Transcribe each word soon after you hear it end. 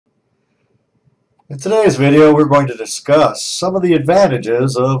In today's video, we're going to discuss some of the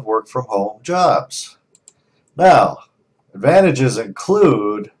advantages of work-from-home jobs. Now, advantages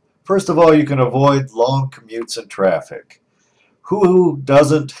include, first of all, you can avoid long commutes and traffic. Who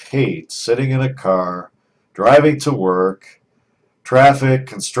doesn't hate sitting in a car, driving to work, traffic,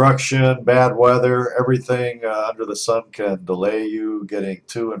 construction, bad weather, everything under the sun can delay you getting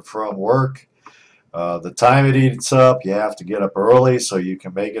to and from work. The time it eats up, you have to get up early so you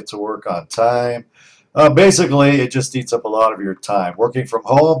can make it to work on time. Basically, it just eats up a lot of your time. Working from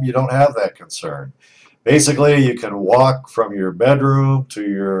home, you don't have that concern. Basically, you can walk from your bedroom to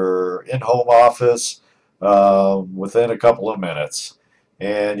your in-home office within a couple of minutes.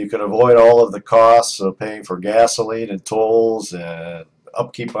 And you can avoid all of the costs of paying for gasoline and tolls and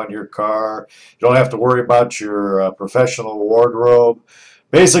upkeep on your car. You don't have to worry about your professional wardrobe.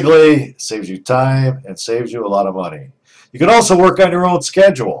 Basically, it saves you time and saves you a lot of money. You can also work on your own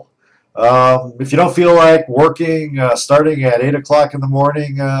schedule. If you don't feel like working starting at 8 o'clock in the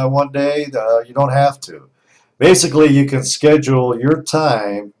morning one day, you don't have to. Basically, you can schedule your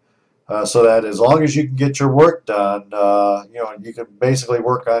time so that as long as you can get your work done, you can basically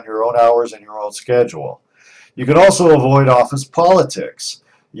work on your own hours and your own schedule. You can also avoid office politics.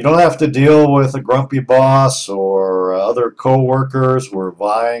 You don't have to deal with a grumpy boss or other co-workers who are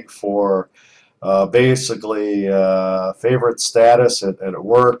vying for basically favorite status at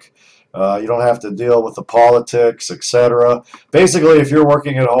work. You don't have to deal with the politics, etc. Basically, if you're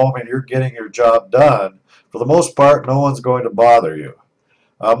working at home and you're getting your job done, for the most part, no one's going to bother you.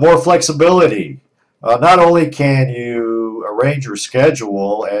 More flexibility. Not only can you arrange your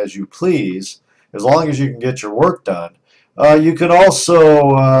schedule as you please, as long as you can get your work done, you can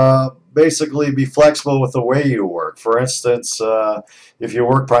also basically be flexible with the way you work. For instance, if you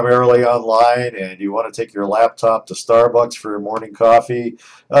work primarily online and you want to take your laptop to Starbucks for your morning coffee,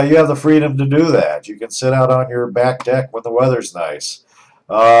 you have the freedom to do that. You can sit out on your back deck when the weather's nice.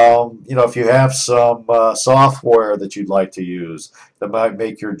 If you have some software that you'd like to use that might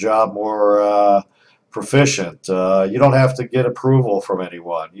make your job more proficient. You don't have to get approval from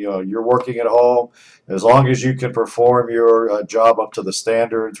anyone. You're working at home. As long as you can perform your job up to the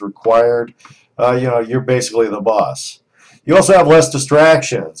standards required, you're basically the boss. You also have less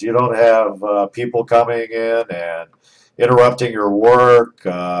distractions. You don't have people coming in and interrupting your work,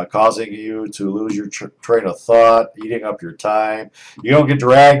 causing you to lose your train of thought, eating up your time. You don't get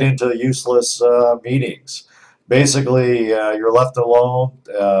dragged into useless meetings. Basically, you're left alone.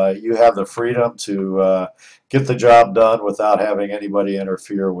 You have the freedom to get the job done without having anybody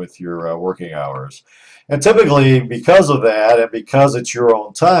interfere with your working hours. And typically, because of that, and because it's your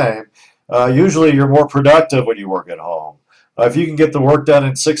own time, usually you're more productive when you work at home. If you can get the work done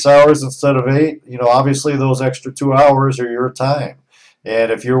in 6 hours instead of 8, obviously those extra 2 hours are your time.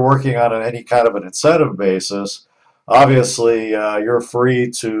 And if you're working on any kind of an incentive basis, obviously you're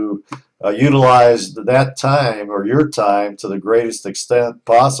free to utilize that time or your time to the greatest extent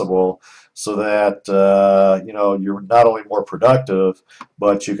possible so that you're not only more productive,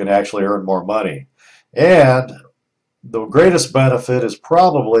 but you can actually earn more money. And the greatest benefit is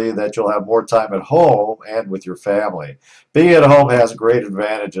probably that you'll have more time at home and with your family. Being at home has great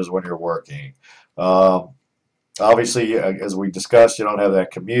advantages when you're working. Obviously, as we discussed, you don't have that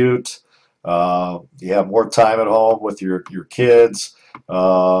commute. You have more time at home with your kids.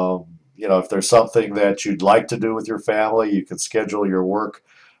 If there's something that you'd like to do with your family, you can schedule your work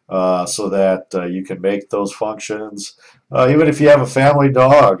so that you can make those functions. Even if you have a family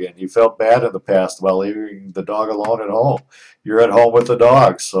dog and you felt bad in the past about leaving the dog alone at home, you're at home with the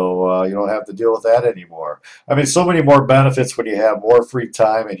dog, so you don't have to deal with that anymore. I mean, so many more benefits when you have more free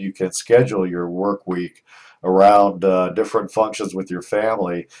time and you can schedule your work week around different functions with your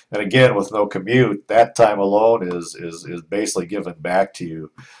family. And again, with no commute, that time alone is basically given back to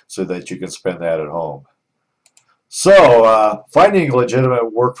you so that you can spend that at home. So finding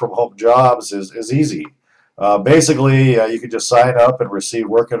legitimate work-from-home jobs is easy. Basically, you can just sign up and receive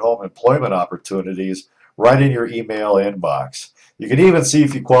work-at-home employment opportunities right in your email inbox. You can even see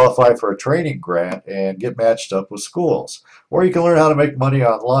if you qualify for a training grant and get matched up with schools. Or you can learn how to make money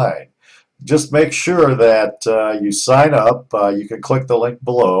online. Just make sure that you sign up. You can click the link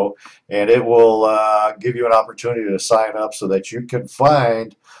below, and it will give you an opportunity to sign up so that you can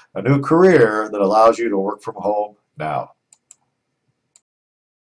find a new career that allows you to work from home now.